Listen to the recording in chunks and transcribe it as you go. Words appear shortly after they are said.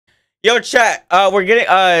Yo, chat. We're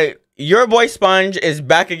getting your boy Sponge is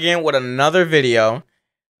back again with another video.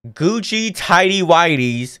 Gucci tighty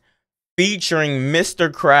whities featuring Mr.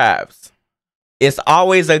 Krabs. It's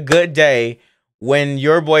always a good day when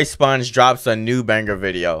your boy Sponge drops a new banger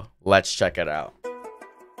video. Let's check it out.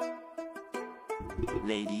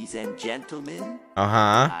 Ladies and gentlemen,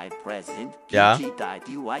 I present Yeah. Gucci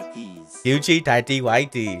tighty whities. Gucci tighty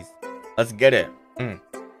whities. Let's get it.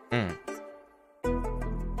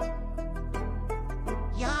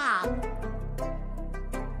 Yeah.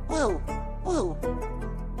 Woo, woo.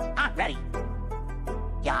 I'm ready.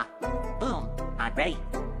 Yeah. Boom. I'm ready.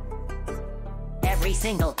 Every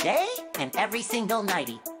single day and every single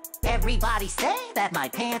nighty. Everybody say that my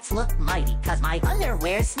pants look mighty, cause my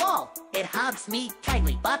underwear's small. It hugs me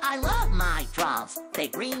tightly, but I love my draws. They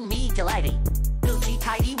bring me delighty. Gucci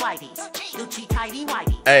tighty whities. Gucci tighty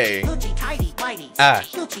whities. Hey. Gucci tighty whities.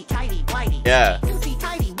 Gucci tighty whities. Yeah. Gucci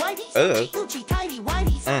tighty whities. Gucci tighty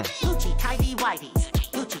whities. Gucci tighty whities.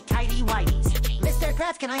 Gucci tighty whities. Mr.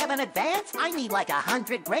 Krabs, can I have an advance? I need like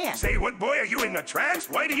 100 grand. Say what, boy? Are you in a trance?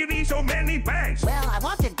 Why do you need so many bags? Well, I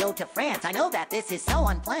want to go to France. I know that this is so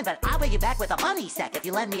unplanned, but I'll pay you back with a money sack if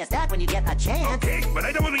you lend me a stack when you get a chance. Okay, but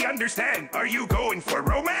I don't really understand. Are you going for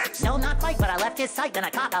romance? No, not quite, but I left his site, then I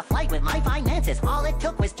caught a flight with my finances. All it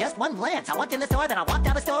took was just one glance. I walked in the store, then I walked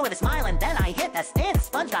out the store with a smile, and then I hit the stance.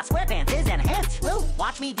 SpongeBob SquarePants is enhanced. Woo,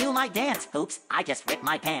 watch me do my dance. Oops, I just ripped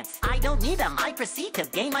my pants. I don't need them. I proceed to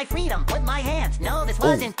gain my freedom with my hands. No, this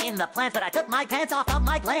wasn't in the plans, but I took my pants off of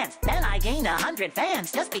my glance. Then I gained 100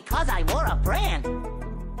 fans just because I wore a brand.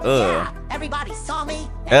 Yeah, everybody saw me,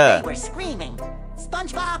 and they were screaming,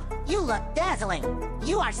 SpongeBob, you look dazzling.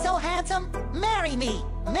 You are so handsome. Marry me.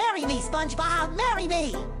 Marry me, SpongeBob. Marry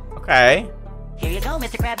me. Okay. Here you go,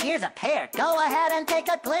 Mr. Krabs. Here's a pair. Go ahead and take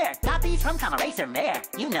a glare. Got these from Racer Mare.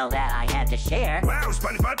 You know that I had to share. Wow,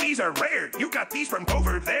 SpongeBob, these are rare. You got these from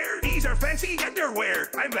over there. These are fancy underwear.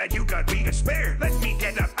 I'm glad you got me to spare. Let me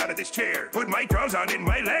get up out of this chair. Put my drawers on in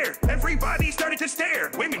my lair. Everybody started to stare.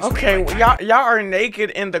 Women Okay, y'all are naked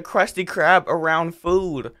in the Krusty Krab around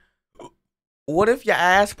food. What if your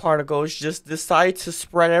ass particles just decide to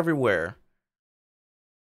spread everywhere?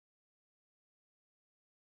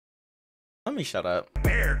 Let me shut up.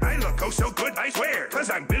 I look oh so good, I swear. Cause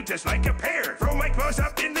I'm built just like a pear. Throw my claws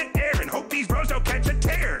up in the air and hope these bros don't catch a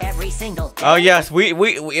tear. Every single day. Oh yes, we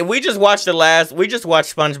just watched we just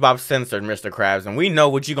watched SpongeBob Censored, Mr. Krabs, and we know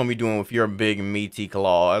what you're gonna be doing with your big meaty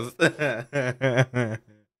claws. If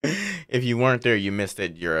you weren't there, you missed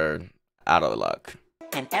it. You're out of luck.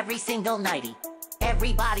 And every single nighty.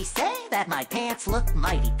 Everybody say that my pants look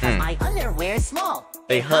mighty, cause my underwear's small.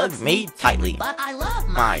 They hug me tightly, but I love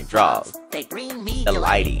my draws. They bring me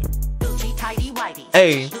delighty. Gucci tighty whities.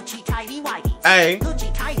 Hey. Gucci tighty whities. Hey.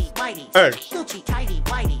 Gucci tighty whities. Hey. Gucci tighty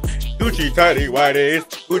whities. Gucci tighty whities.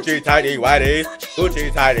 Gucci tighty whities.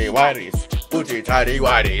 Gucci tighty whities. Gucci tighty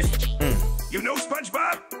whities. You know,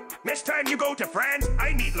 SpongeBob? Next time you go to France,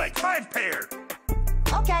 I need like 5 pair.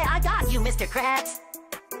 Okay, I got you, Mr. Krabs.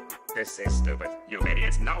 This is stupid. You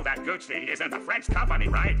idiots know that Gucci isn't a French company,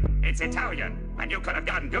 right? It's Italian. And you could have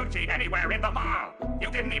gotten Gucci anywhere in the mall. You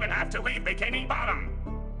didn't even have to leave Bikini Bottom.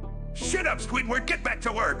 Shut up, Squidward. Get back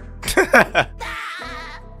to work.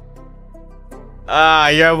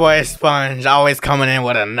 Your boy Sponge always coming in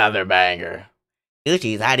with another banger.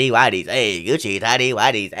 Gucci tighty whities, hey, Gucci tighty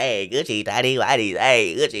whities, hey, Gucci tighty whities,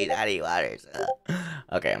 hey, Gucci tighty whities.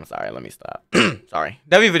 Okay, I'm sorry. Let me stop. Sorry.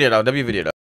 W video though.